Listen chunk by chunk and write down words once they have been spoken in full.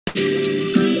All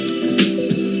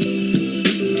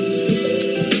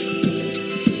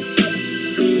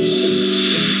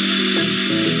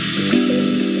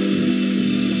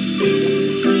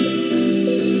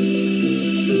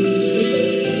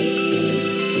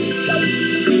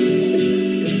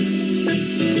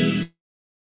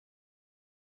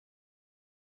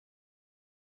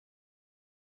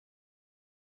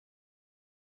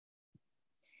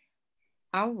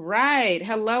right.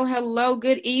 Hello, hello.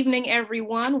 Good evening,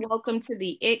 everyone. Welcome to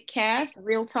the It Cast,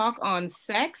 Real Talk on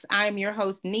Sex. I'm your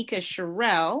host, Nika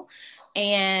Sherelle,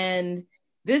 and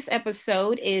this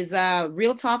episode is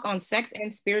Real Talk on Sex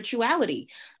and Spirituality.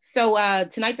 So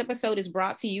tonight's episode is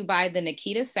brought to you by the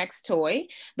Nikita Sex Toy,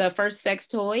 the first sex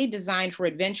toy designed for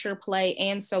adventure, play,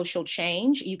 and social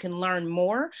change. You can learn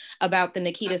more about the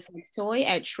Nikita Sex Toy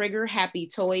at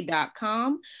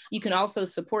triggerhappytoy.com. You can also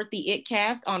support the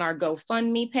ItCast on our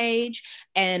GoFundMe page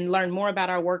and learn more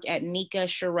about our work at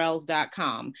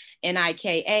nikasherelles.com.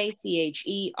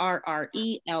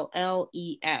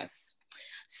 NIKACHERRELLES.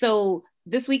 So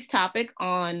this week's topic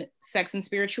on sex and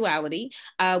spirituality.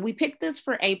 We picked this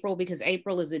for April because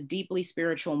April is a deeply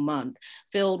spiritual month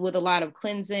filled with a lot of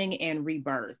cleansing and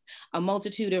rebirth. A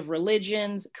multitude of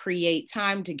religions create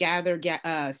time to gather,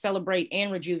 celebrate,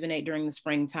 and rejuvenate during the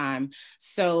springtime.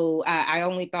 So I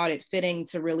only thought it fitting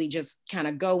to really just kind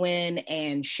of go in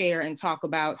and share and talk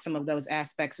about some of those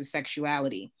aspects of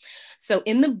sexuality. So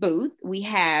in the booth, we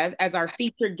have as our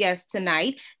featured guest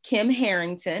tonight, Kim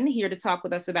Harrington, here to talk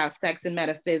with us about sex and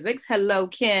metaphysics. Hello,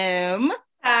 Kim.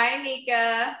 Hi,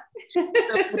 Nika. So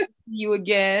good to see you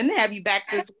again. Have you back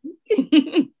this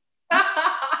week?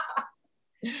 I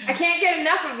can't get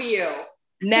enough of you.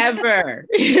 Never.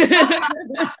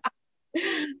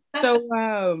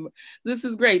 So this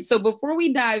is great. So before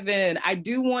we dive in, I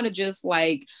do want to just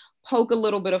like poke a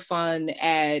little bit of fun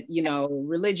at,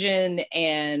 religion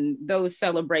and those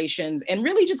celebrations and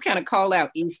really just kind of call out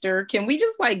Easter. Can we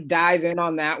just like dive in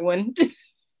on that one?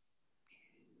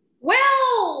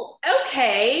 Well,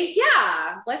 okay.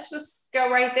 Yeah. Let's just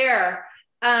go right there.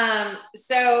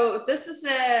 So this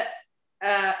is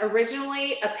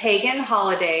originally a pagan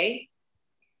holiday,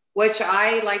 which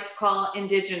I like to call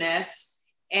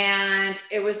indigenous. And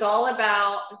it was all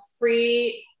about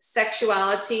free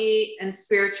sexuality and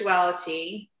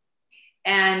spirituality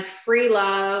and free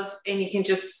love. And you can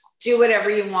just do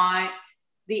whatever you want.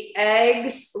 The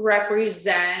eggs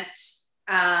represent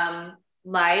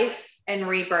life and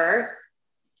rebirth.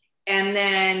 And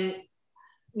then,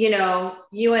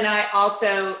 you and I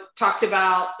also talked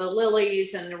about the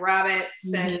lilies and the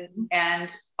rabbits and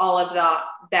all of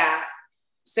that.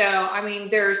 So, I mean,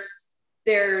 there's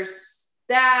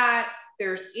that,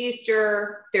 there's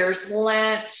Easter, there's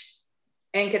Lent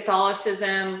and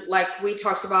Catholicism, like we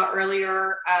talked about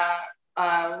earlier,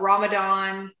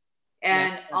 Ramadan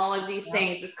and all of these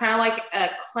things. It's kind of like a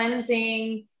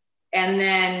cleansing and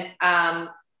then kind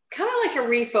of like a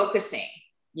refocusing.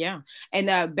 Yeah.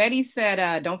 And Betty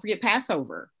said, don't forget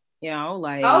Passover,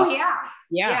 like, oh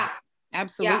yeah,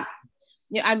 absolutely.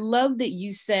 Yeah. I love that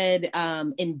you said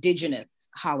indigenous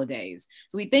holidays.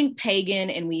 So we think pagan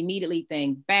and we immediately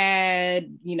think bad,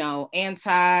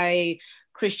 anti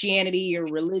Christianity or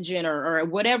religion or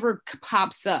whatever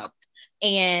pops up.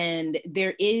 And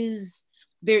there's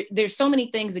so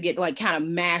many things that get like kind of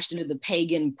mashed into the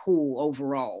pagan pool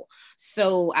overall.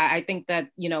 So I think that,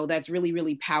 that's really,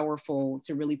 really powerful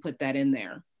to really put that in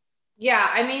there. Yeah.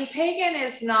 I mean, pagan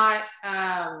is not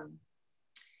a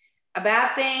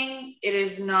bad thing. It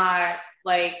is not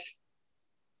like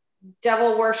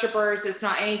devil worshipers. It's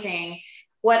not anything.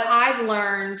 What I've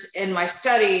learned in my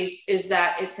studies is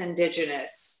that it's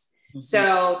indigenous.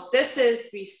 So this is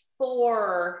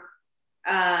before,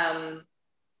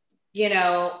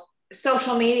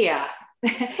 social media.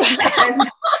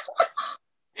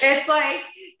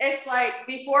 It's like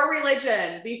before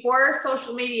religion, before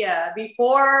social media,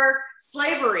 before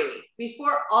slavery,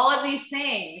 before all of these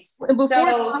things. Before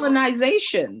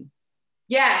colonization.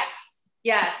 Yes.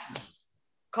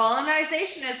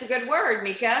 Colonization is a good word,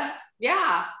 Mika.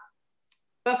 Yeah.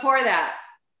 Before that.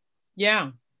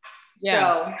 Yeah.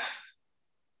 So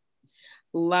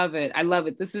love it. I love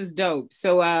it. This is dope.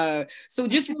 So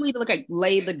just really to like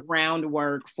lay the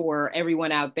groundwork for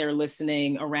everyone out there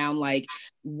listening around like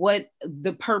what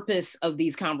the purpose of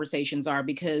these conversations are,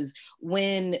 because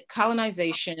when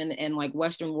colonization and like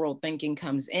Western world thinking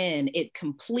comes in, it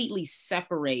completely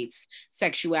separates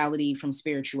sexuality from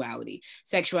spirituality.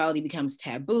 Sexuality becomes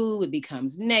taboo, it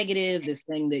becomes negative, this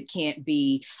thing that can't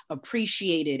be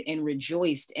appreciated and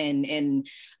rejoiced and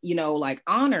like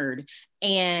honored.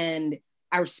 And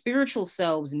our spiritual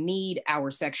selves need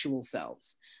our sexual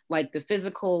selves. like the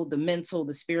physical, the mental,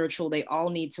 the spiritual, they all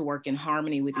need to work in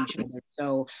harmony with each other.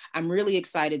 So I'm really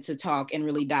excited to talk and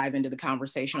really dive into the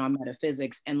conversation on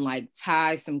metaphysics and like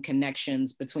tie some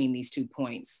connections between these 2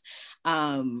 points.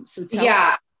 So tell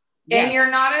yeah. Yeah. And you're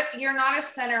not a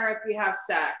sinner if you have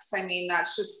sex. I mean,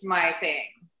 that's just my thing.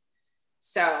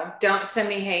 So don't send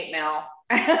me hate mail.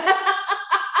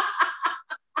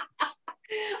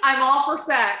 I'm all for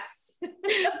sex.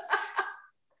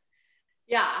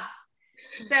 Yeah.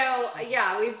 So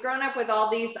yeah, we've grown up with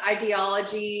all these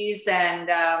ideologies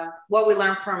and what we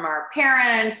learned from our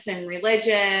parents and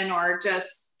religion or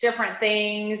just different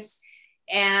things.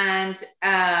 And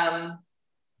I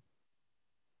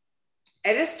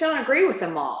just don't agree with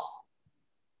them all.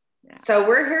 Yeah. So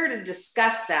we're here to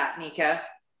discuss that, Nika.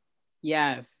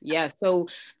 Yes. Yes. So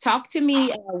talk to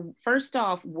me first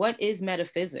off, what is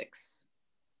metaphysics?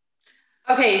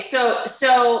 Okay.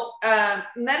 So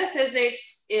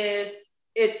metaphysics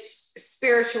it's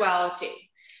spirituality.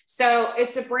 So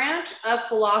it's a branch of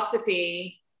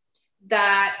philosophy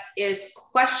that is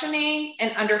questioning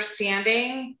and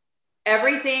understanding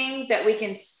everything that we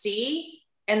can see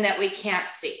and that we can't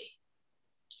see.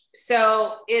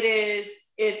 So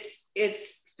it's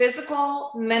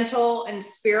physical, mental, and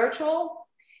spiritual.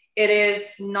 It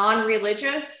is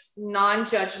non-religious,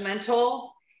 non-judgmental,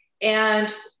 and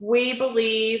we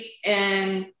believe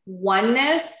in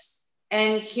oneness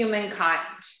and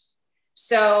humankind.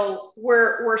 So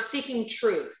we're seeking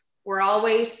truth. We're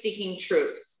always seeking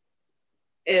truth,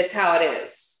 is how it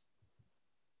is.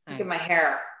 Look at my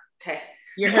hair. Okay.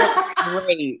 Your hair looks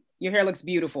great. Your hair looks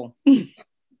beautiful.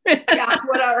 Yeah,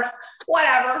 whatever.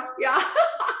 Yeah.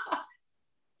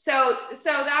 So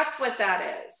that's what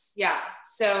that is. Yeah.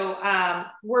 So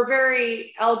we're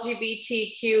very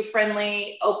LGBTQ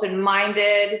friendly,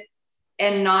 open-minded,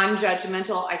 and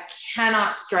non-judgmental. I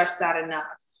cannot stress that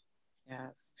enough.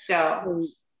 Yes. So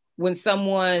when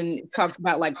someone talks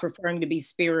about like preferring to be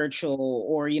spiritual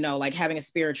or, you know, like having a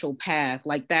spiritual path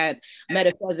like that,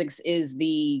 metaphysics is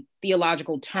the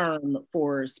theological term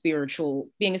for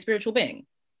being a spiritual being.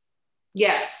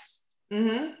 Yes.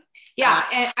 Mm-hmm. Yeah.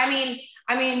 And I mean,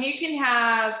 you can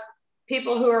have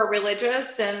people who are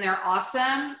religious and they're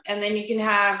awesome. And then you can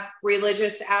have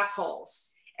religious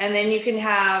assholes. And then you can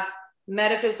have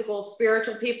metaphysical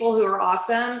spiritual people who are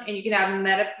awesome. And you can have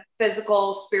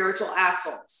metaphysical spiritual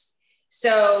assholes.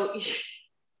 So,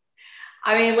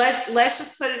 I mean, let's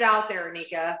just put it out there,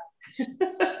 Nika.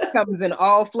 Comes in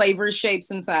all flavors,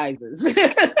 shapes, and sizes.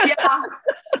 Yeah.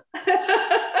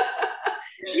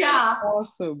 Yeah.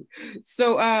 Awesome.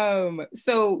 So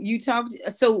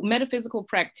metaphysical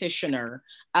practitioner,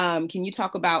 can you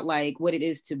talk about like what it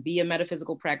is to be a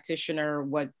metaphysical practitioner?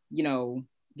 What, you know,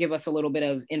 give us a little bit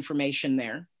of information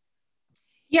there.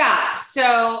 Yeah.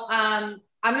 So I'm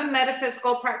a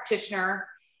metaphysical practitioner.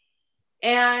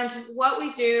 And what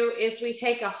we do is we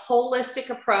take a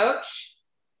holistic approach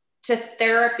to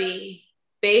therapy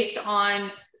based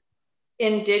on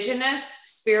indigenous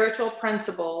spiritual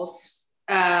principles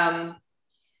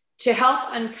to help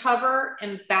uncover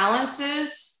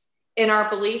imbalances in our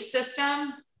belief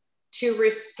system to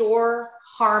restore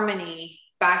harmony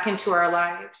back into our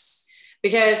lives.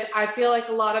 Because I feel like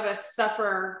a lot of us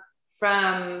suffer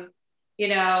from, you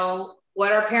know,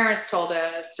 what our parents told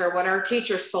us or what our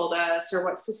teachers told us or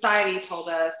what society told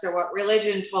us or what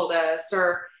religion told us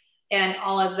and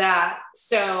all of that.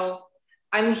 So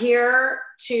I'm here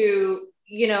to,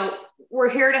 you know, we're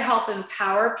here to help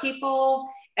empower people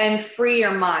and free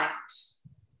your mind.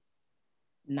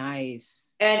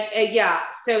 Nice. And yeah,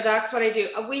 so that's what I do.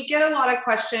 We get a lot of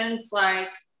questions like,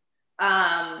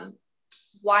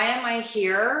 why am I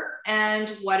here and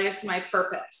what is my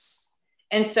purpose?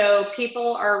 And so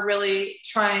people are really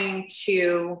trying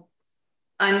to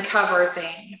uncover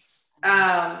things.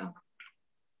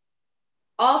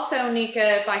 Also,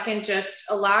 Nika, if I can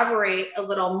just elaborate a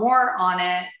little more on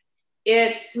it,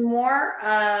 it's more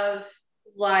of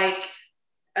like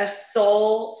a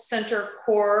soul center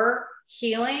core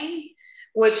healing,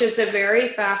 which is a very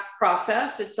fast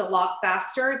process. It's a lot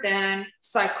faster than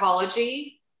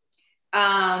psychology.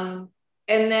 And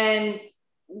then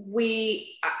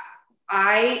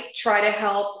I try to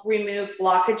help remove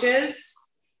blockages.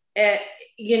 It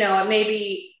may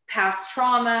be past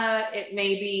trauma, it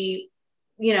may be,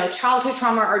 childhood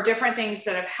trauma or different things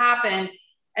that have happened.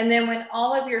 And then when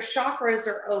all of your chakras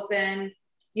are open,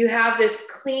 you have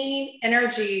this clean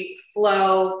energy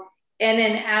flow in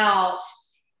and out,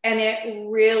 and it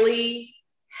really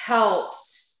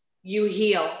helps you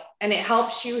heal. And it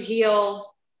helps you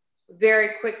heal very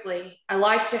quickly. I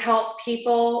like to help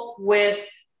people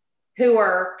who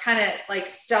are kind of like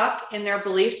stuck in their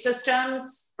belief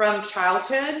systems from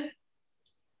childhood.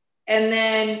 And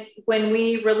then when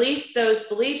we release those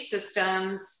belief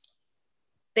systems,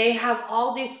 they have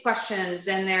all these questions,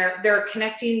 and they're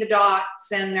connecting the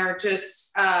dots, and they're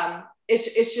just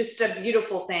it's just a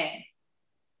beautiful thing.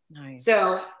 Nice.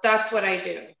 So that's what I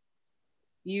do.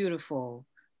 Beautiful.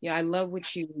 Yeah, I love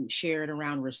what you shared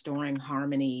around restoring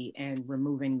harmony and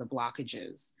removing the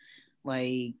blockages.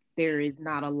 Like, there is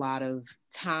not a lot of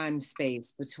time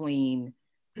space between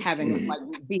having, like,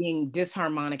 being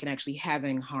disharmonic and actually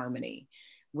having harmony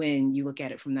when you look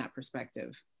at it from that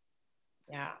perspective.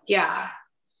 Yeah.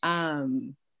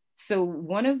 So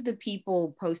one of the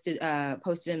people posted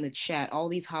in the chat, all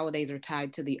these holidays are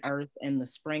tied to the earth and the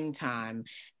springtime.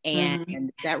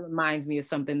 And that reminds me of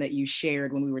something that you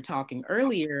shared when we were talking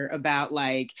earlier about,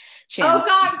 like, oh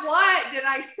God, what did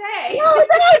I say? No.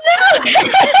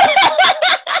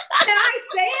 Did I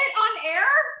say it on air?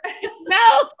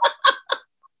 No.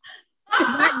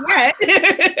 Not yet.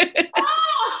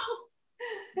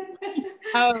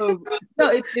 So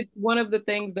it's one of the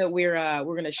things that we're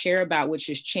going to share about, which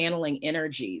is channeling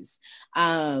energies.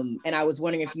 And I was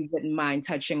wondering if you wouldn't mind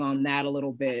touching on that a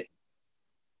little bit.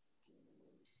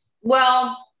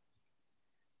 Well,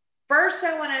 first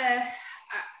I want to,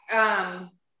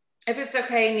 if it's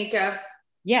okay, Nika.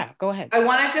 Yeah, go ahead. I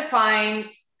want to define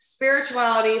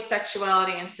spirituality,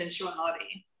 sexuality, and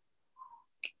sensuality.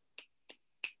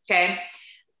 Okay,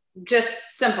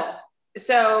 just simple.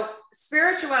 So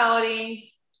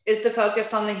spirituality is the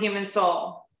focus on the human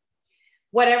soul.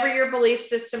 Whatever your belief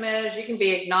system is, you can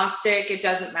be agnostic, it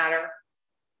doesn't matter.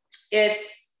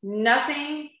 It's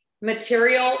nothing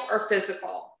material or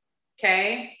physical,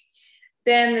 okay?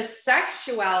 Then the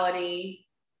sexuality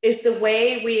is the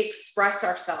way we express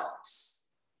ourselves.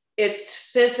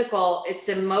 It's physical, it's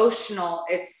emotional,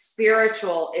 it's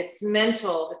spiritual, it's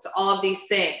mental, it's all of these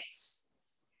things.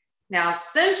 Now,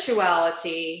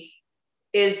 sensuality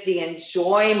is the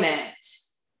enjoyment.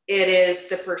 It is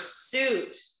the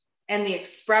pursuit and the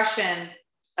expression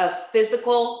of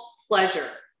physical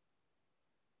pleasure.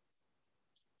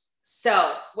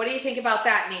 So, what do you think about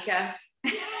that, Nika?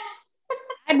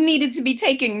 I needed to be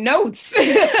taking notes.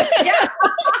 Yeah.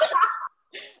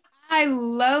 I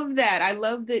love that. I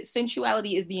love that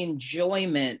sensuality is the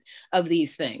enjoyment of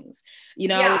these things. You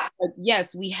know, Yeah. like,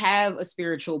 yes, we have a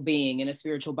spiritual being and a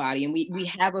spiritual body, and we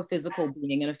have a physical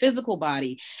being and a physical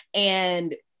body.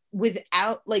 And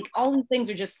without, like, all these things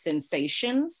are just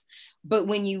sensations. But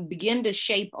when you begin to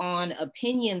shape on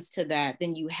opinions to that,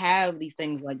 then you have these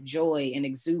things like joy and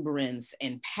exuberance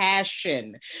and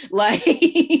passion. Like,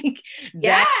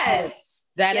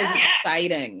 yes. that is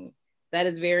exciting. That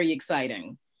is very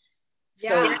exciting.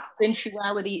 So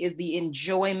sensuality is the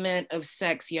enjoyment of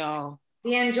sex, y'all.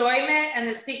 The enjoyment and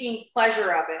the seeking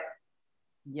pleasure of it.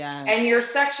 Yeah. And your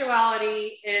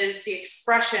sexuality is the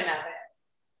expression of it.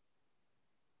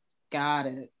 Got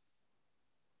it.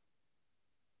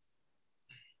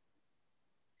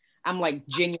 I'm like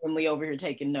genuinely over here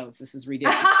taking notes. This is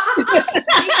ridiculous.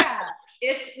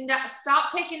 Yeah,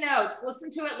 stop taking notes. Listen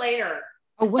to it later.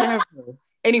 Oh, whatever.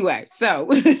 Anyway, so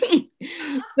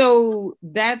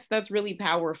that's really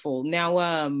powerful. Now,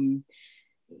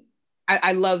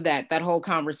 I love that whole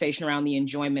conversation around the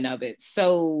enjoyment of it.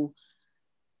 So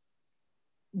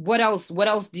what else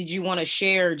did you want to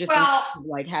share, just in terms of,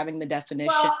 like, having the definition?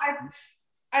 Well,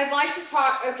 I'd like to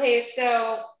talk. Okay,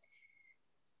 so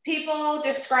people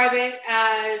describe it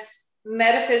as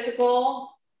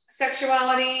metaphysical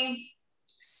sexuality,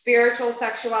 spiritual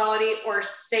sexuality, or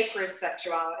sacred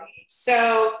sexuality.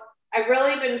 So I've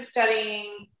really been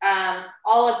studying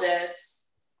all of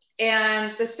this,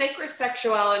 and the sacred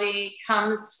sexuality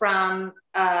comes from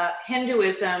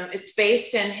Hinduism. It's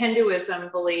based in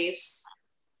Hinduism beliefs,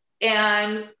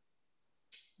 and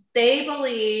they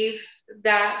believe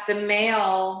that the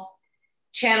male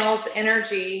channels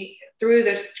energy through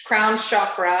the crown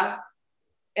chakra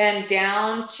and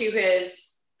down to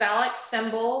his phallic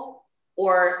symbol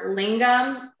or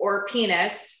lingam or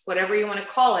penis, whatever you want to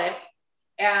call it,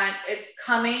 and it's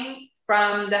coming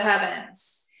from the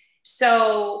heavens.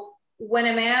 So when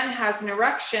a man has an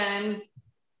erection,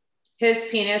 his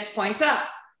penis points up.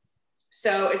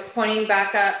 So it's pointing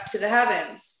back up to the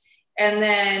heavens. And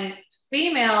then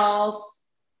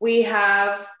females, we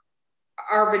have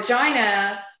our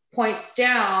vagina points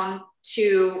down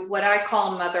to what I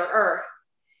call Mother Earth.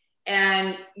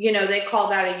 And, you know, they call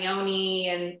that a yoni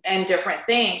and different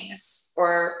things,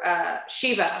 or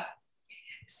Shiva.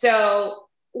 So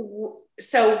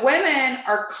women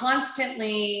are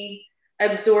constantly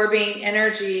absorbing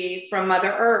energy from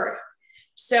Mother Earth.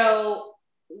 So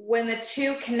when the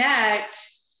two connect,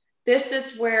 this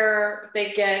is where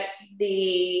they get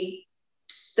the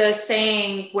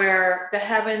saying where the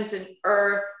heavens and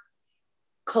earth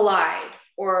collide,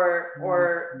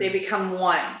 or they become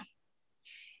one.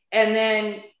 And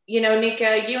then, you know,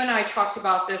 Nika, you and I talked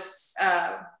about this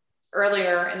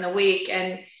earlier in the week,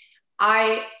 and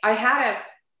I had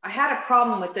a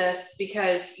problem with this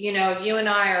because, you know, you and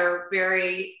I are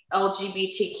very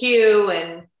LGBTQ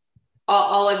and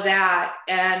all of that.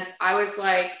 And I was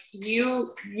like,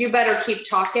 you better keep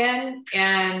talking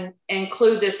and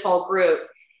include this whole group.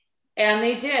 And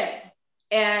they did.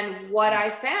 And what I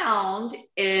found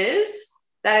is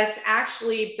that it's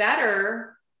actually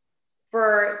better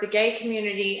for the gay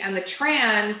community and the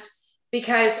trans,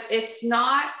 because it's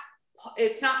not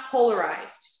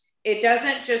polarized. It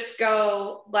doesn't just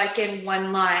go like in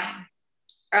one line.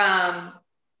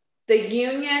 The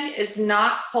union is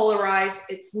not polarized.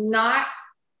 It's not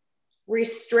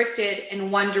restricted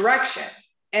in one direction.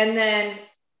 And then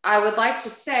I would like to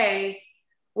say,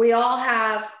 we all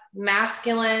have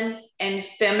masculine and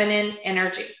feminine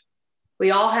energy.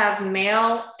 We all have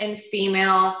male and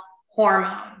female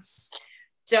hormones.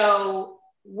 So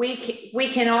we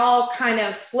can all kind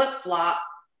of flip-flop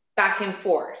back and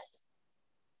forth,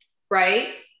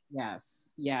 right? Yes.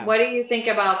 Yeah. What do you think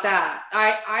about that?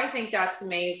 I think that's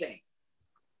amazing.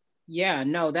 Yeah,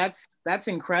 no, that's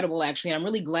incredible, actually. And I'm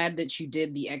really glad that you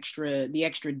did the extra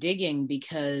digging,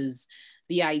 because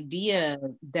the idea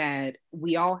that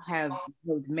we all have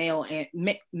both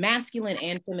masculine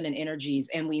and feminine energies,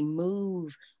 and we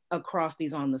move across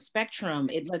these on the spectrum,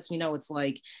 it lets me know it's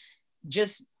like,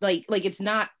 just like it's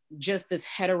not just this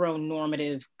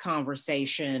heteronormative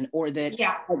conversation, or that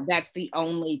that's the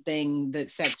only thing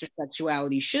that sex or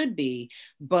sexuality should be,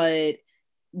 but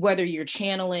whether you're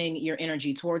channeling your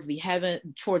energy towards the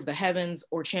heavens,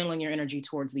 or channeling your energy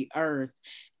towards the earth,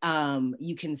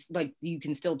 you can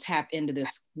still tap into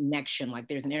this connection. Like,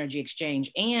 there's an energy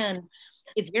exchange, and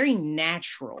it's very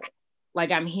natural.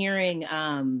 Like, I'm hearing,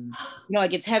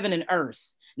 like, it's heaven and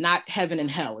earth, not heaven and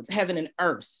hell. It's heaven and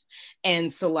earth.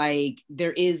 And so, like,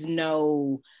 there is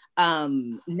no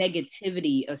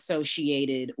negativity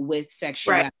associated with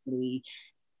sexuality. Right.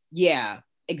 Yeah,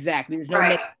 exactly. There's no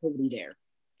negativity there.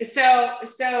 So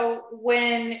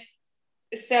when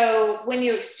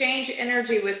you exchange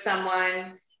energy with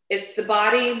someone, it's the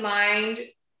body, mind,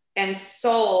 and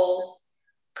soul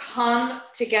come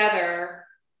together,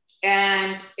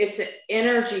 and it's an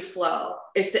energy flow.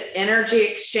 It's an energy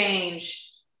exchange,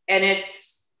 and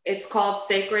it's called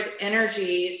sacred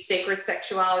energy, sacred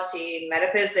sexuality,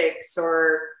 metaphysics,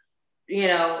 or, you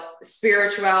know,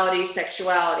 spirituality,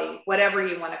 sexuality, whatever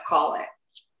you want to call it.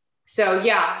 So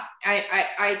yeah,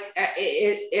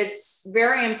 it's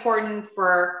very important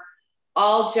for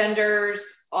all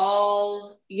genders,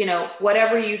 all, you know,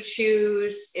 whatever you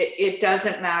choose, it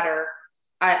doesn't matter.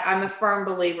 I'm a firm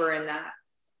believer in that.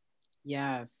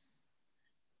 Yes.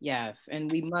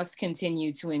 And we must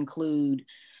continue to include,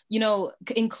 you know,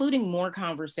 including more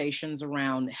conversations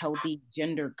around healthy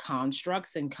gender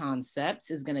constructs and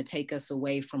concepts is going to take us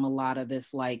away from a lot of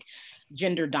this, like,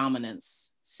 gender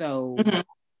dominance. So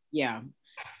yeah,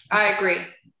 I agree.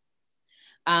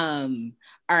 All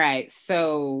right,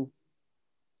 so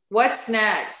what's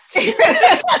next?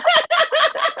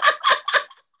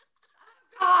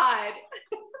 God.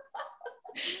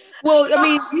 Well, I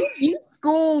mean, you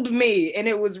schooled me, and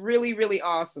it was really, really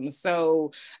awesome.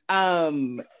 So,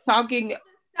 talking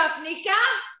stuff, Nika.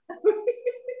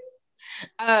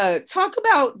 Talk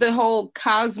about the whole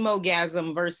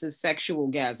cosmogasm versus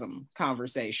sexualgasm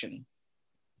conversation.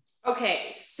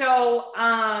 Okay, so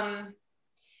the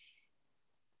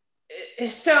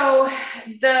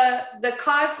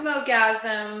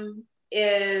cosmogasm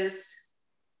is,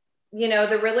 you know,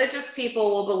 the religious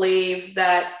people will believe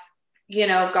that, you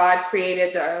know, God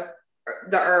created the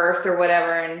earth or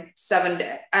whatever in 7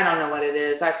 days. I don't know what it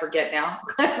is. I forget now.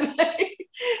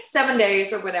 7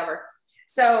 days or whatever.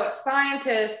 So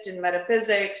scientists and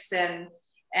metaphysics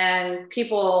and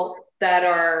people that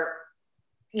are,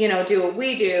 you know, do what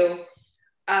we do,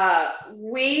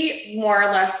 we more or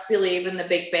less believe in the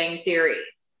Big Bang Theory.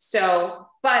 So,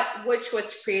 but which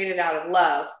was created out of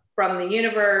love from the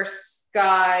universe,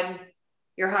 God,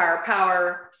 your higher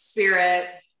power, spirit,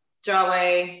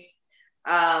 Yahweh,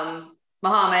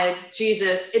 Muhammad,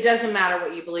 Jesus. It doesn't matter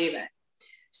what you believe in.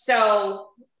 So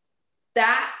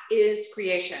that is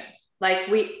creation. Like,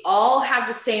 we all have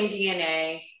the same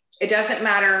DNA. It doesn't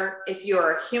matter if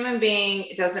you're a human being.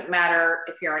 It doesn't matter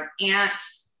if you're an ant.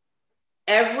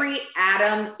 Every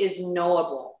atom is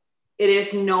knowable. It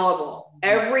is knowable.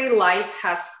 Every life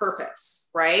has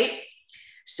purpose, right?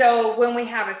 So when we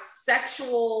have a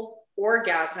sexual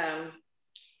orgasm,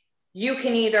 you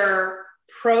can either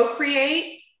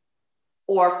procreate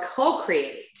or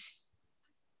co-create.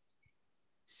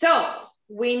 So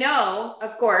we know,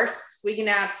 of course, we can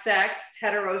have sex,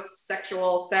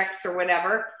 heterosexual sex or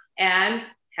whatever, and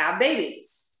have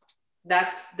babies.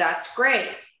 That's great.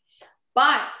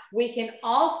 But we can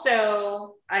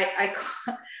also, I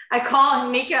call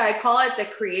Nika, I call it the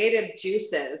creative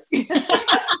juices.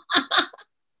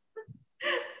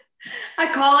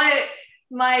 I call it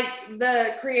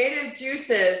the creative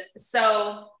juices.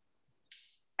 So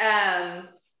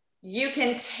you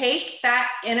can take that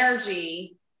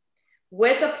energy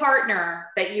with a partner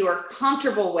that you are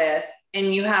comfortable with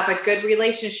and you have a good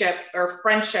relationship or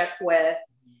friendship with.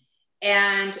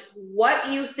 And what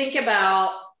you think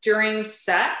about during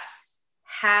sex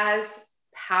has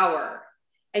power,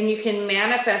 and you can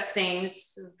manifest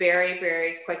things very,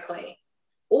 very quickly.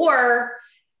 Or,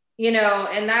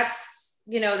 and that's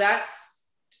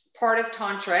part of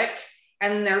tantric.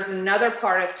 And there's another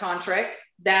part of tantric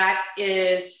that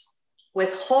is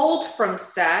withhold from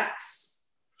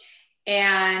sex.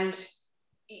 And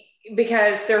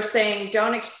because they're saying,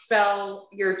 don't expel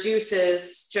your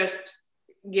juices just,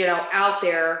 out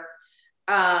there,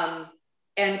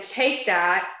 and take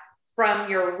that from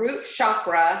your root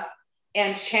chakra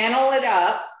and channel it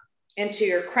up into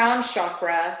your crown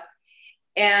chakra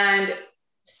and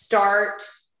start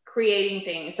creating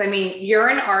things. I mean, you're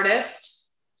an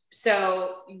artist,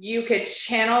 so you could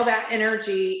channel that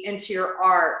energy into your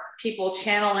art. People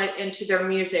channel it into their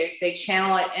music. They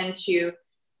channel it into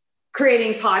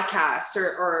creating podcasts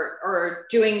or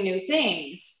doing new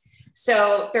things.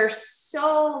 So there's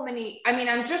so many. I mean,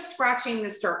 I'm just scratching the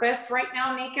surface right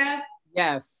now, Nika.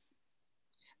 Yes.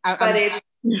 Go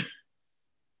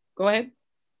ahead.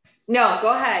 No,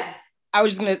 go ahead. I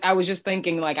was just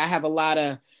thinking, like, I have a lot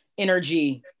of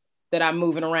energy that I'm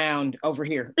moving around over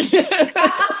here.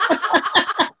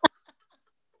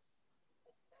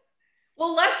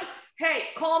 Well, hey,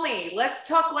 call me. Let's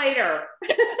talk later.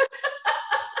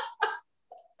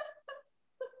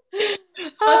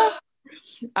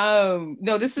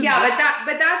 No, this is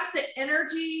but that's the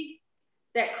energy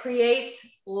that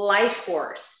creates life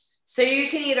force. So you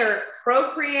can either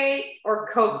procreate or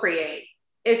co-create.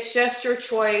 It's just your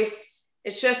choice.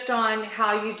 It's just on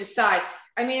how you decide.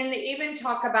 I mean, they even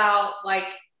talk about, like,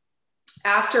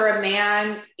 after a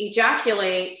man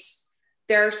ejaculates,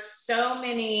 there's so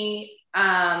many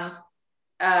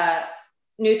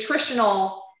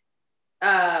nutritional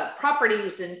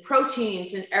properties and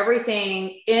proteins and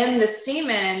everything in the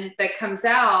semen that comes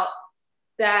out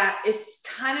that is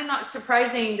kind of not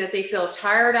surprising that they feel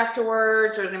tired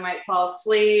afterwards, or they might fall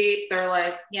asleep. They're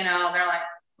like,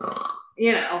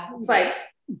 it's like,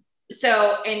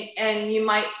 so, and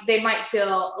they might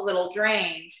feel a little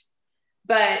drained,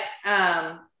 but,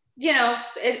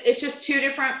 it's just two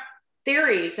different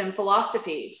theories and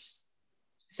philosophies.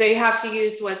 So you have to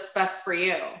use what's best for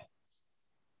you.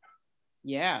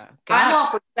 Yeah. God. I'm all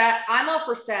for that. I'm all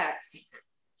for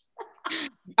sex.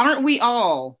 Aren't we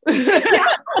all?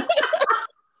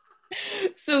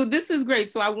 So this is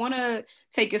great. So I want to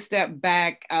take a step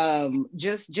back,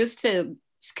 just to,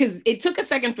 because it took a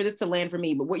second for this to land for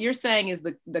me, but what you're saying is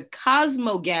the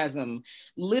cosmogasm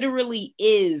literally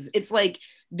it's like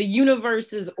the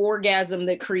universe's orgasm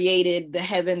that created the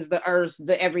heavens, the earth,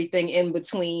 the everything in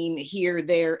between, here,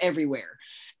 there, everywhere.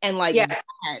 And like, yes.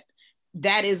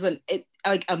 that is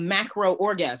like a macro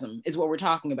orgasm is what we're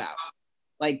talking about.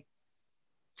 Like,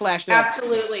 flash that.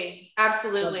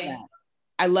 Absolutely.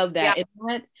 I love that. Yeah. And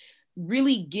that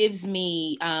really gives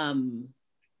me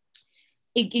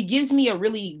it gives me a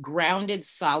really grounded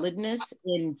solidness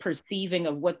in perceiving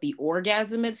of what the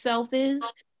orgasm itself is,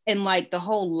 and like the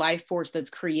whole life force that's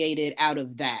created out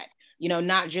of that,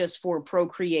 not just for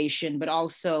procreation, but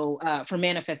also for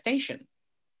manifestation.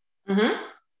 Mm-hmm.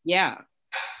 Yeah.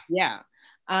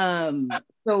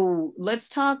 So let's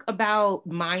talk about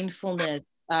mindfulness.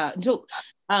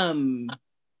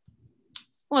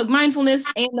 Mindfulness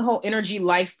and the whole energy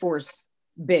life force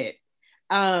bit.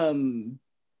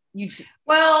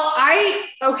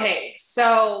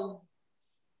 So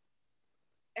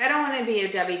I don't want to be a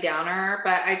Debbie Downer,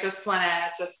 but I just want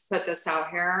to put this out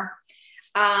here.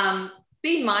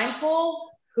 Be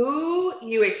mindful who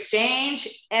you exchange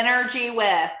energy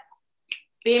with.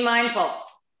 Be mindful.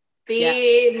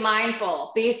 Be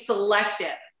mindful. Be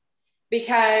selective.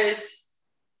 Because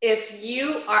if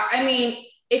you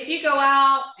go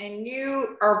out and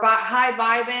you are high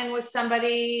vibing with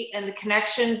somebody and the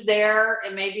connection's there,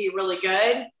 it may be really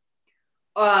good,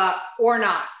 or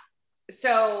not.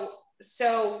 So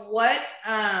what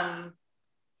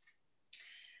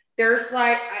there's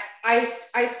like, I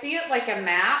see it like a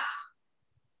map.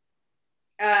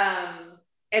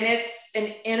 And it's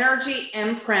an energy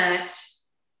imprint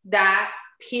that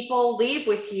people leave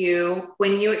with you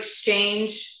when you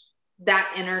exchange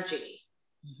that energy.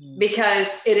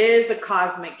 Because it is a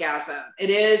cosmic gasm. It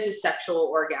is a sexual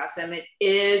orgasm. It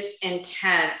is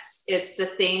intense. It's the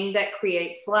thing that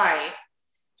creates life.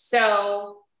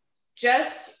 So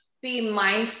just be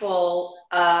mindful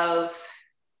of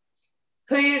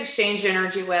who you exchange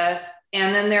energy with.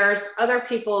 And then there's other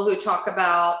people who talk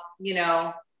about,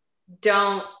 don't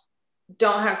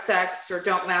have sex or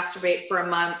don't masturbate for a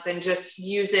month and just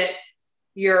use it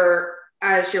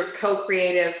as your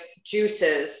co-creative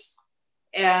juices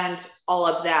and all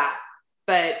of that.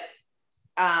 But,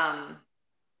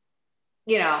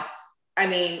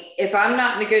 if I'm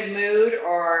not in a good mood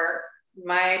or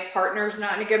my partner's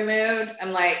not in a good mood,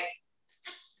 I'm like,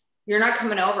 you're not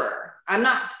coming over. I'm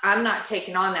not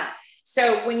taking on that.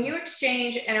 So when you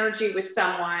exchange energy with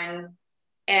someone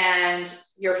and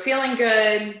you're feeling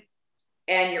good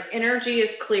and your energy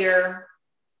is clear,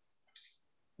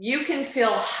 you can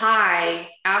feel high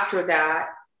after that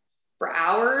for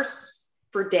hours,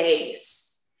 for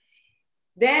days.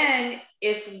 Then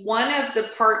if one of the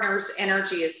partner's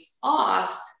energy is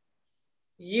off,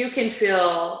 you can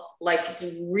feel like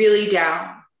really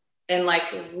down and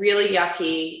like really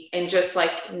yucky and just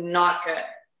like not good.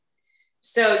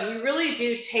 So you really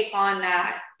do take on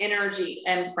that energy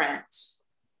imprint.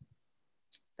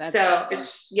 So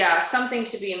it's, something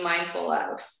to be mindful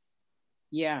of.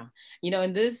 Yeah.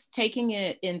 And this, taking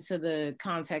it into the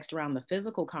context around the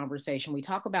physical conversation, we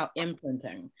talk about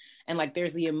imprinting and like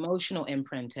there's the emotional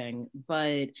imprinting,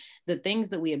 but the things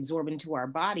that we absorb into our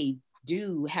body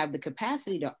do have the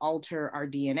capacity to alter our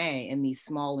DNA in these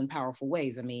small and powerful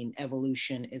ways. I mean,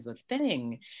 evolution is a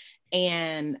thing.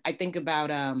 And I think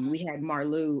about, we had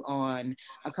Marlou on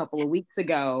a couple of weeks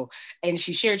ago, and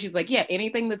she shared, she's like, yeah,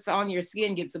 anything that's on your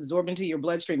skin gets absorbed into your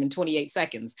bloodstream in 28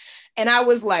 seconds. And I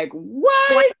was like,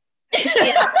 what?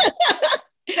 Yeah.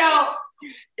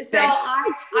 So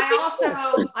I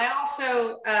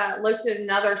also looked at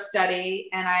another study,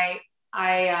 and I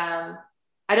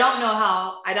don't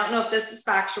know if this is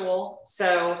factual.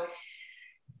 So,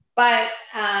 but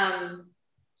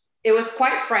it was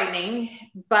quite frightening,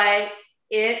 but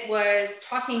it was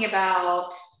talking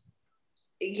about,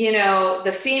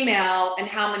 the female and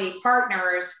how many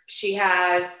partners she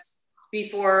has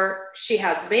before she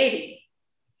has a baby.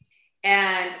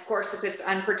 And of course, if it's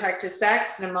unprotected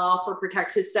sex, and I'm all for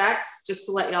protected sex, just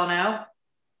to let y'all know,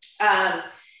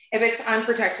 if it's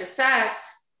unprotected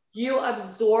sex, you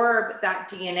absorb that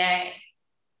DNA.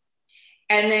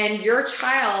 And then your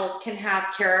child can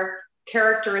have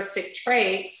characteristic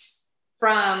traits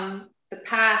from the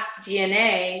past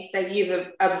DNA that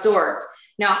you've absorbed.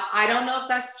 Now, I don't know if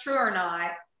that's true or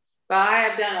not, but I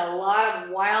have done a lot of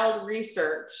wild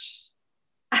research.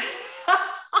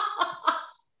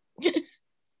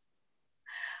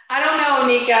 I don't know,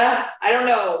 Nika. I don't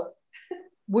know.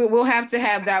 We'll have to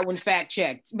have that one fact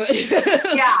checked, but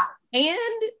yeah.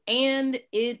 And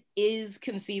it is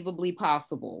conceivably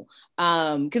possible,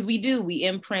 because we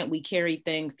imprint, we carry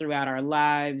things throughout our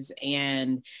lives,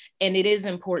 and it is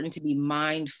important to be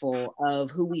mindful of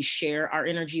who we share our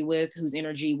energy with, whose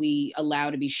energy we allow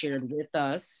to be shared with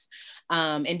us,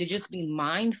 and to just be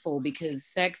mindful, because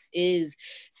sex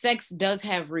does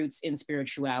have roots in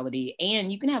spirituality,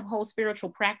 and you can have whole spiritual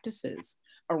practices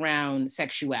around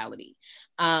sexuality.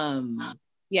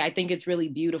 Yeah, I think it's really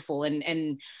beautiful.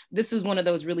 And this is one of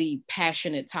those really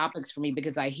passionate topics for me,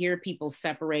 because I hear people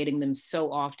separating them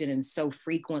so often and so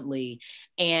frequently.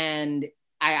 And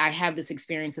I have this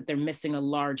experience that they're missing a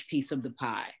large piece of the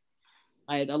pie,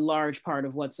 like a large part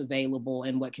of what's available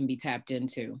and what can be tapped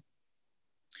into.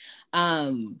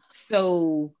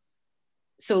 So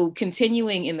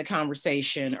continuing in the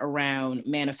conversation around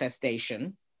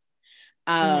manifestation,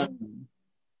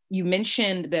 you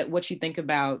mentioned that what you think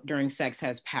about during sex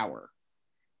has power.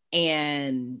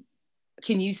 And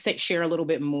can you share a little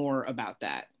bit more about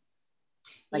that?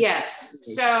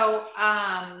 Yes.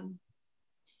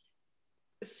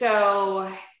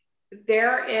 So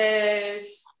there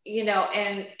is, in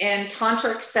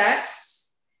tantric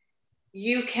sex,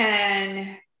 you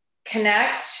can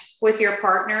connect with your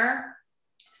partner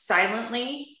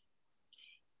silently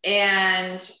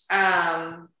and,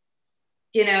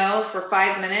 for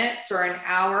 5 minutes or an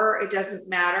hour, it doesn't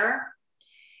matter.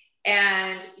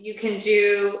 And you can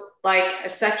do like a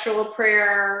sexual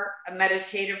prayer, a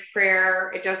meditative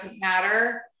prayer, it doesn't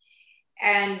matter.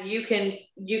 And you can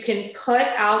put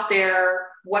out there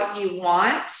what you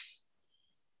want.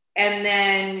 And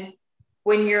then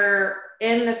when you're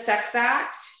in the sex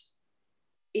act,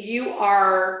 you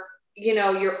are, you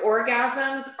know, your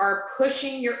orgasms are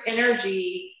pushing your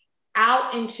energy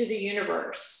out into the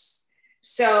universe.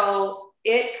 So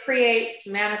it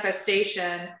creates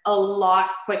manifestation a lot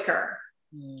quicker.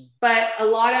 But a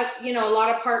lot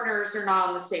of partners are not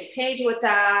on the same page with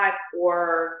that,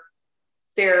 or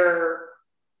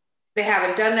they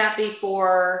haven't done that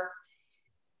before.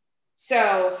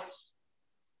 So,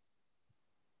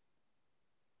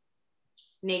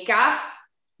 Nika?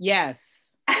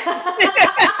 Yes. But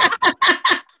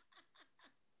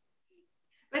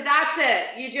that's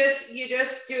it. You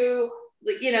just do,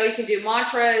 you know, you can do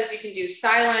mantras, you can do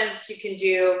silence, you can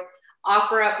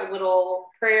offer up a little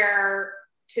prayer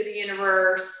to the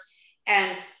universe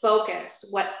and focus.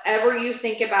 Whatever you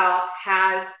think about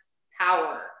has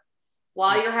power.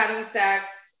 While you're having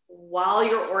sex, while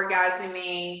you're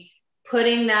orgasming,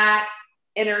 putting that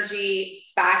energy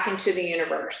back into the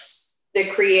universe. The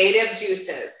creative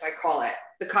juices, I call it,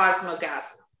 the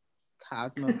cosmogasm.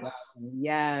 Cosmogasm.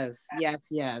 Yes, yes,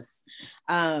 yes.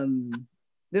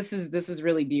 This is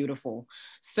really beautiful.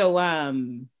 So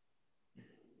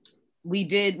we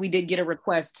did get a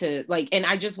request to like, and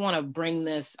I just want to bring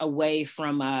this away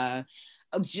from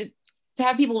just to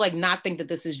have people like not think that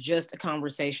this is just a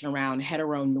conversation around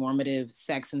heteronormative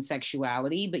sex and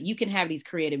sexuality, but you can have these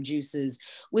creative juices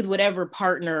with whatever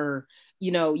partner,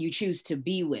 you know, you choose to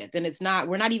be with. And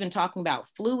we're not even talking about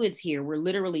fluids here. We're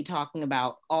literally talking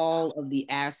about all of the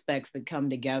aspects that come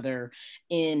together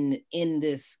in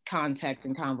this context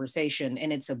and conversation.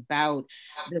 And it's about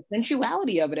the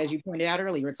sensuality of it, as you pointed out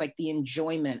earlier. It's like the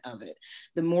enjoyment of it.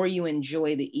 The more you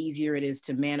enjoy, the easier it is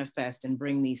to manifest and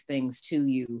bring these things to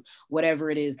you,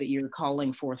 whatever it is that you're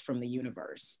calling forth from the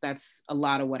universe. That's a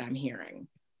lot of what I'm hearing.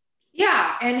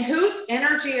 Yeah. And whose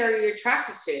energy are you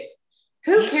attracted to?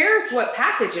 Who cares what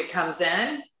package it comes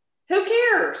in? Who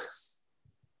cares?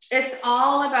 It's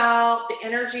all about the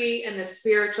energy and the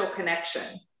spiritual connection.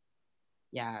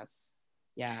 Yes.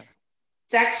 Yeah.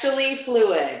 Sexually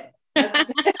fluid.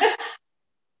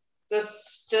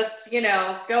 just, you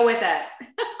know, go with it.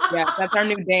 Yeah, that's our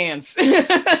new dance. Yeah,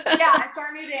 it's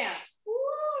our new dance.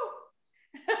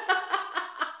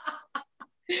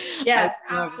 Yes,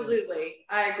 absolutely.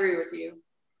 I agree with you.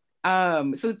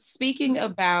 So speaking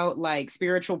about like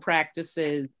spiritual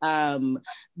practices,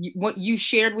 what you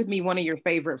shared with me, one of your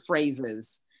favorite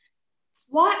phrases.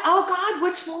 What? Oh God,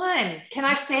 which one? Can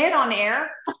I say it on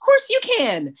air? Of course you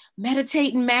can.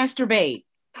 Meditate and masturbate.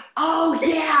 Oh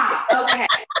yeah. Okay.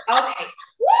 Okay.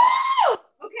 Woo!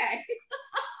 Okay.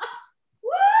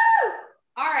 Woo!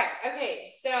 All right. Okay.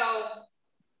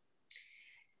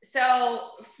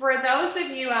 So for those of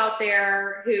you out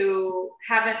there who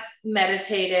haven't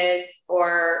meditated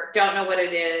or don't know what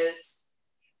it is,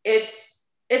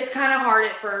 it's kind of hard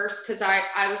at first because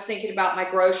I was thinking about my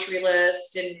grocery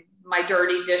list and my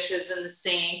dirty dishes in the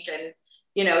sink and,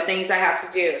 you know, things I have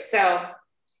to do. So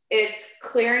it's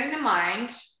clearing the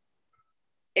mind,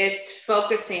 it's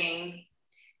focusing,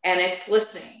 and it's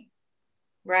listening,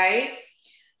 right?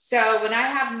 So when I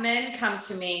have men come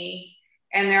to me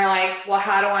and they're like, well,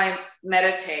 how do I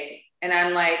meditate? And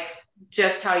I'm like,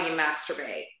 just how you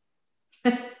masturbate.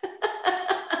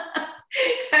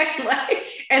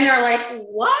 And they're like,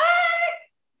 what?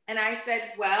 And I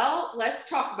said, well, let's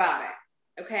talk about it.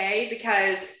 Okay.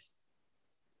 Because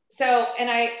and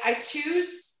I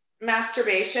choose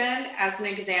masturbation as an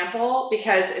example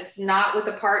because it's not with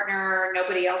a partner,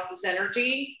 nobody else's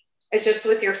energy. It's just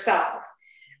with yourself.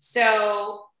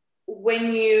 So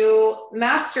when you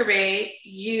masturbate,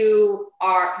 you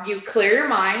clear your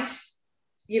mind,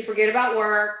 you forget about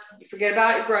work, you forget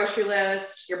about your grocery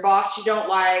list, your boss you don't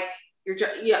like,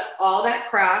 all that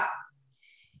crap,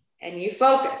 and you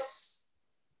focus.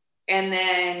 And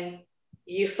then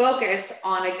you focus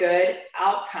on a good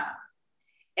outcome.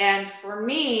 And for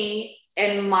me,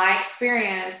 in my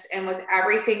experience and with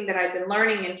everything that I've been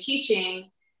learning and teaching,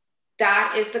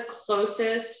 that is the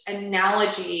closest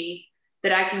analogy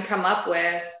that I can come up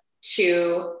with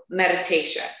to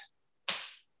meditation.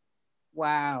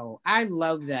 Wow. I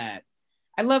love that.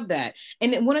 I love that.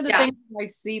 And one of the things I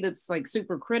see that's like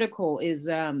super critical is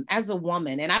as a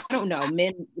woman, and I don't know,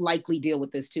 men likely deal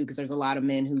with this too, because there's a lot of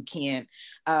men who can't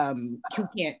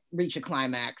reach a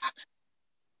climax.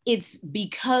 it's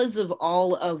because of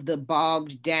all of the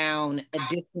bogged down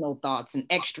additional thoughts and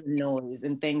extra noise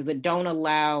and things that don't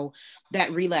allow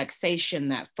that relaxation,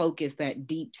 that focus, that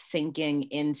deep sinking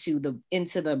into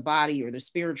the body or the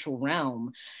spiritual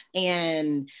realm.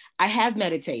 And I have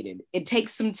meditated. It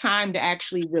takes some time to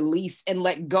actually release and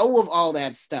let go of all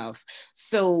that stuff.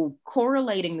 So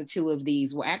correlating the two of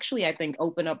these will actually, I think,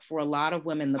 open up for a lot of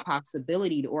women the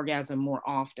possibility to orgasm more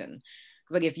often.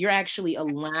 Like if you're actually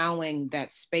allowing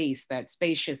that space, that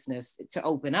spaciousness to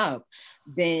open up,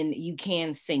 then you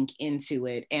can sink into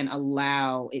it and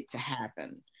allow it to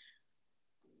happen.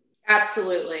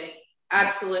 Absolutely.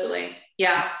 Absolutely.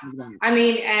 Yeah. I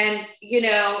mean, and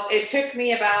it took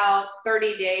me about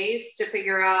 30 days to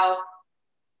figure out,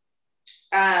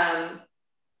 to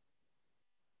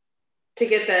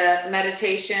get the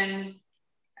meditation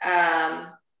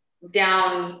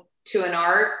down to an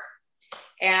art.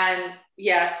 And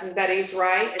yes, and Betty's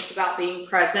right. It's about being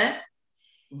present.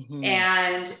 Mm-hmm.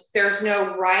 And there's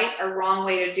no right or wrong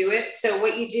way to do it. So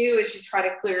what you do is you try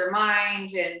to clear your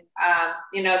mind. And,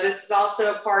 this is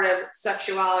also a part of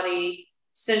sexuality,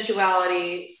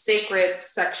 sensuality, sacred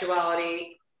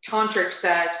sexuality, tantric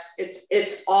sex.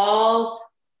 It's all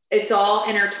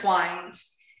intertwined.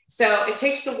 So it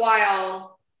takes a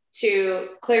while to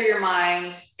clear your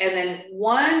mind. And then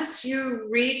once you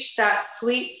reach that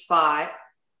sweet spot,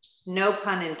 no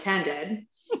pun intended,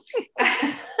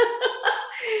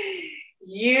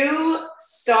 you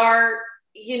start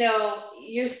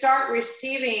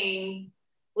receiving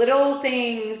little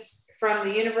things from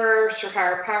the universe or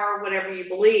higher power, whatever you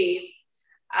believe.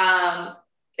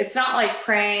 It's not like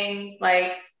praying,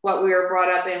 like what we were brought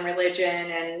up in religion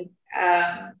and,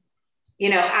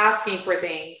 asking for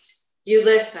things. You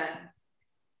listen,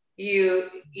 your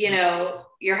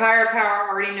higher power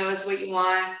already knows what you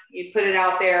want. You put it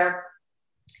out there.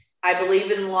 I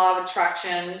believe in the law of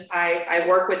attraction. I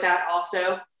work with that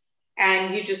also.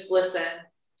 And you just listen.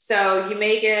 So you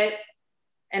may get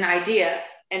an idea,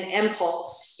 an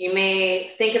impulse. You may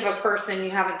think of a person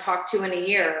you haven't talked to in a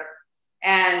year.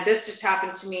 And this just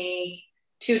happened to me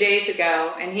 2 days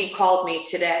ago, and he called me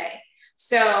today.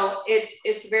 So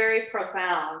it's very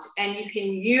profound. And you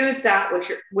can use that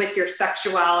with your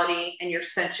sexuality and your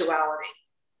sensuality.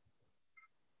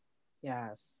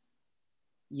 Yes.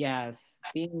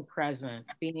 Being present,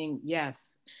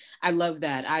 yes. I love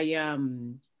that.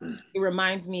 It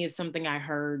reminds me of something I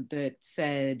heard that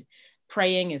said,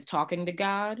 praying is talking to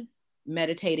God,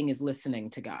 meditating is listening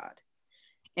to God.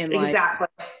 And exactly.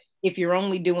 If you're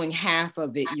only doing half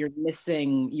of it, you're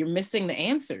missing the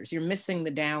answers. You're missing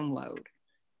the download.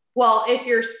 Well, if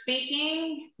you're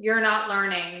speaking, you're not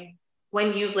learning.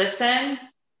 When you listen,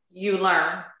 you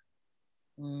learn.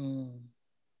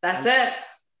 That's it.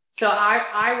 So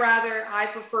I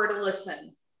prefer to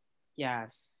listen.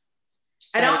 Yes.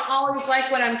 I don't always like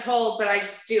what I'm told, but I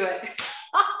just do it.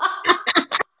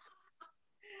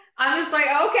 I'm just like,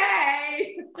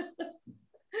 okay.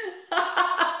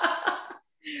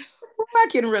 I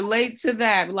can relate to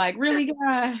that. Like, really,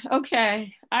 God?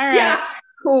 Okay. All right. Yeah.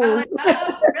 Cool. I'm like,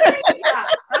 oh, really? Yeah.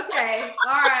 Okay.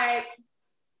 All right.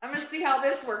 I'm going to see how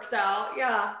this works out.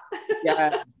 Yeah.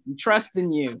 Yeah. I'm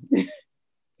trusting you.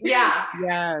 Yeah.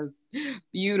 Yes.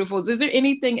 Beautiful. Is there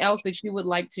anything else that you would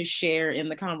like to share in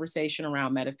the conversation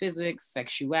around metaphysics,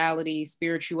 sexuality,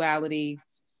 spirituality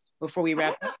before we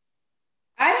wrap up?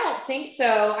 I don't think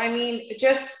so. I mean,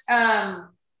 just,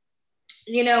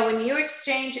 when you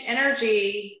exchange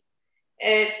energy,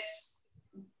 it's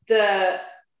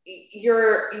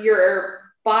your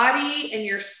body and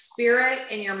your spirit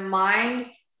and your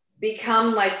mind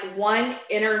become like one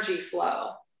energy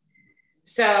flow.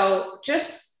 So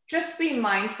just be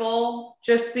mindful.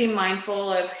 Just be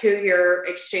mindful of who you're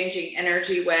exchanging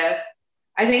energy with.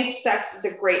 I think sex is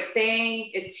a great thing.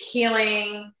 It's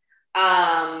healing.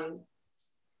 I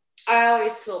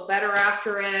always feel better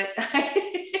after it.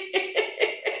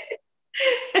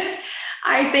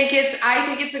 I think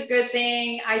it's a good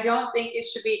thing. I don't think it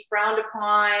should be frowned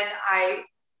upon.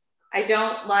 I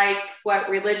don't like what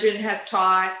religion has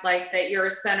taught, like that you're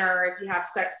a sinner if you have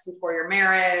sex before your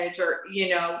marriage or,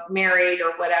 married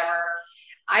or whatever.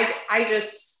 I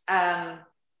just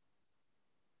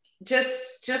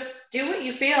do what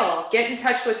you feel. Get in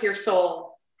touch with your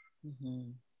soul.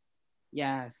 Mm-hmm.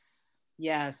 Yes.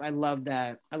 I love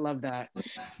that.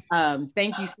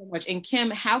 Thank you so much. And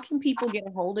Kim, how can people get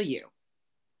a hold of you?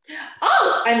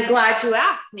 Oh, I'm glad you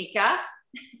asked, Nika.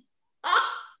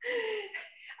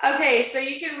 Okay, so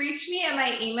you can reach me at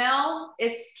my email.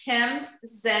 It's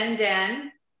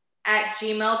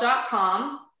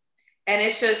kimszenden@gmail.com. And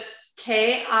it's just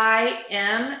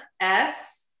KIMSZEN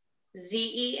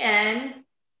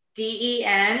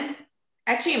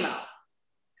KIMSZEN@gmail.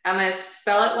 I'm going to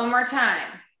spell it one more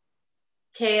time.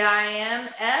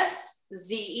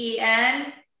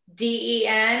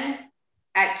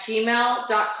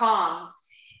 KIMSZENDEN@gmail.com.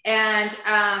 And,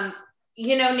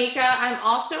 Nika, I'm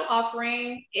also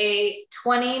offering a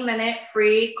 20-minute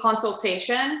free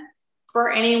consultation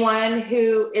for anyone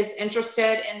who is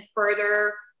interested in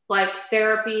further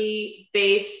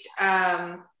therapy-based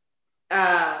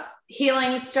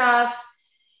healing stuff.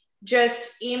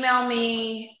 Just email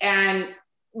me and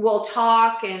we'll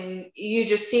talk, and you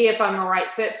just see if I'm a right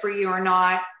fit for you or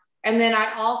not. And then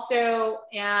I also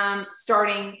am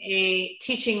starting a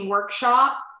teaching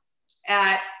workshop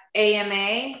at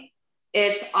AMA.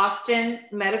 It's Austin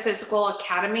Metaphysical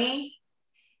Academy.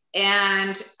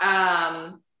 And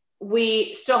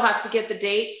we still have to get the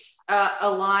dates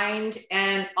aligned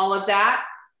and all of that.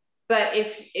 But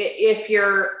if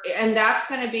you're, and that's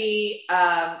going to be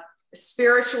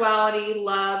spirituality,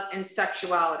 love, and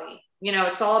sexuality.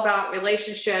 It's all about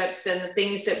relationships and the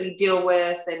things that we deal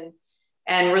with,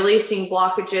 and releasing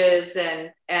blockages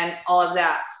and all of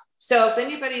that. So if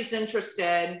anybody's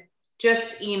interested,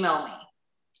 just email me,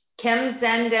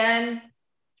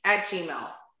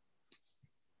 KIMSZENDEN@gmail.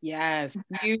 Yes,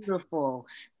 beautiful.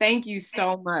 Thank you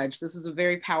so much. This is a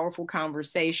very powerful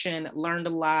conversation. Learned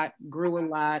a lot, grew a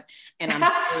lot, and I'm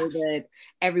sure that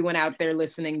everyone out there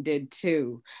listening did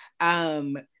too.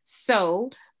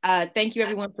 Thank you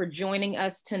everyone for joining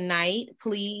us tonight.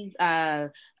 Please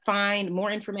find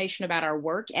more information about our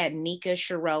work at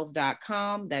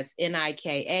nikascherrells.com. That's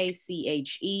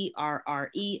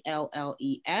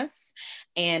NIKACHERRELLES.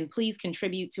 And please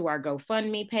contribute to our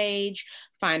GoFundMe page.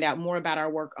 Find out more about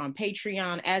our work on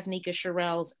Patreon as Nika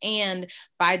Scherrells, and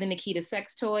buy the Nikita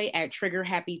sex toy at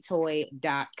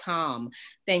triggerhappytoy.com.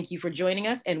 Thank you for joining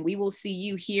us, and we will see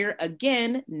you here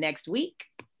again next week.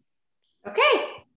 Okay.